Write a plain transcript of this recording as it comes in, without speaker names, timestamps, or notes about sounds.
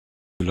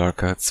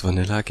Larcath's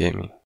Vanilla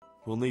Gaming.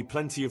 We'll need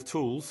plenty of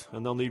tools,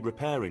 and they'll need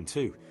repairing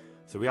too,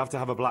 so we have to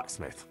have a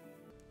blacksmith.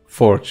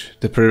 Forge.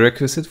 The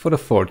prerequisite for the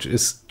forge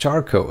is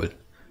charcoal,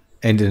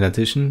 and in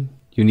addition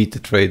you need the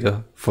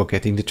trader for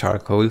getting the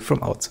charcoal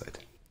from outside.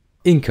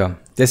 Income.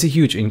 There's a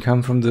huge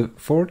income from the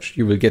forge.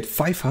 You will get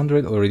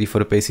 500 already for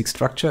the basic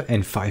structure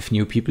and 5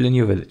 new people in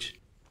your village.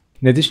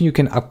 In addition, you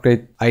can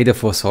upgrade either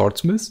for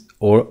Swordsmith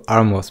or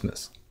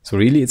Armoursmith. So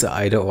really it's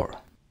either or.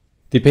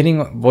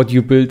 Depending on what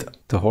you build,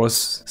 the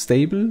horse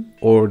stable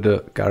or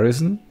the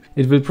garrison,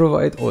 it will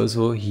provide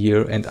also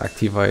here and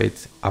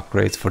activate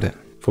upgrades for them.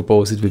 For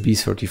both it will be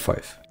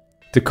 35.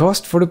 The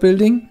cost for the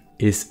building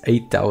is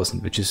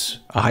 8,000, which is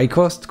a high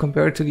cost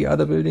compared to the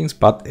other buildings,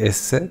 but as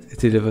said, it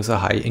delivers a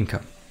high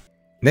income.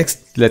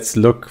 Next, let's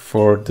look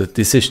for the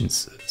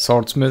decisions.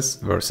 Swordsmith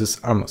versus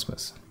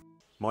Armoursmith.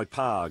 My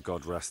pa,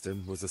 God rest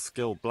him, was a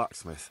skilled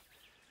blacksmith.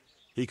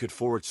 He could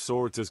forge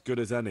swords as good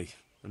as any,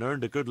 and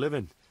earned a good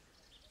living.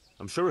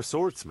 I'm sure a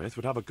swordsmith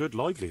would have a good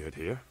livelihood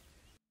here.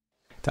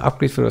 The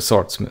upgrade for a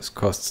swordsmith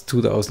costs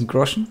 2000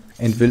 groschen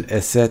and will,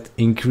 as said,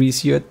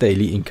 increase your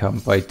daily income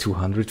by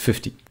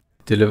 250.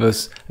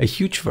 Delivers a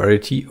huge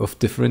variety of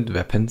different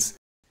weapons.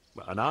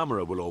 An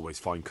armourer will always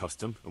find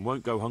custom and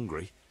won't go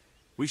hungry.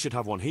 We should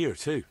have one here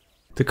too.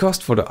 The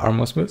cost for the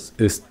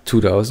Armoursmith is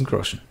 2000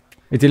 groschen.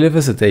 It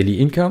delivers a daily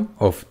income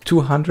of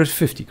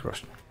 250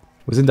 groschen.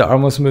 Within the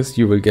Armoursmith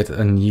you will get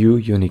a new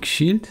unique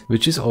shield,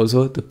 which is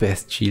also the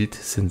best shield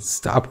since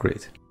the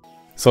upgrade.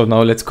 So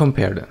now let's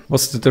compare them.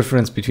 What's the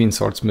difference between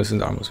Swordsmith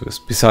and Armoursmith,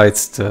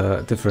 besides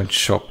the different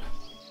shop?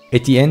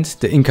 At the end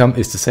the income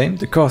is the same,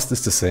 the cost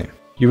is the same.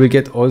 You will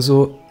get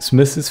also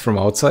smiths from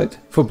outside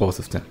for both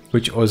of them,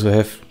 which also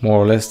have more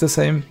or less the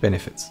same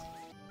benefits.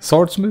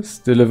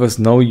 Swordsmith delivers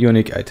no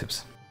unique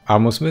items.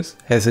 Armoursmith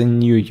has a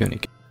new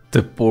unique,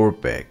 the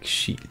Boarback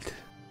Shield.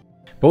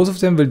 Both of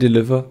them will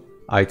deliver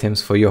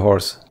items for your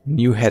horse,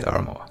 new head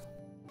armor.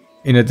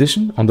 In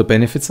addition, on the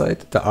benefit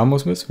side, the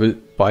Armoursmith will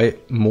buy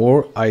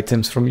more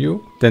items from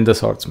you than the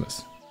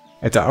Swordsmith.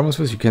 At the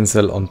Armoursmith you can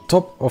sell on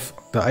top of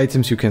the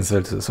items you can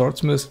sell to the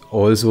Swordsmith,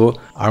 also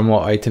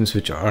armor items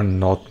which are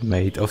not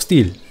made of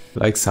steel,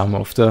 like some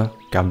of the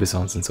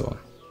gambesons and so on.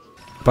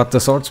 But the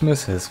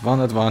Swordsmith has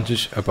one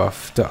advantage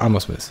above the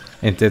Armoursmith,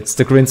 and that's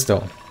the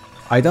grindstone.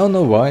 I don't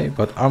know why,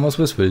 but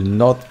Armoursmith will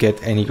not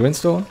get any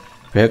grindstone.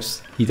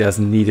 Perhaps he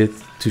doesn't need it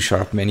to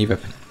sharpen any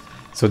weapon.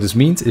 So this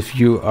means if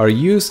you are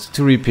used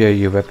to repair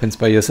your weapons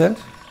by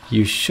yourself,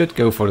 you should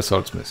go for the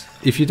Swordsmith.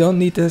 If you don't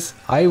need this,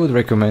 I would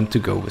recommend to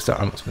go with the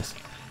Armoursmith.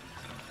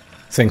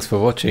 Thanks for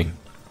watching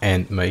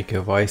and make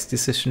a wise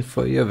decision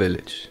for your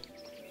village.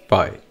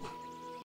 Bye.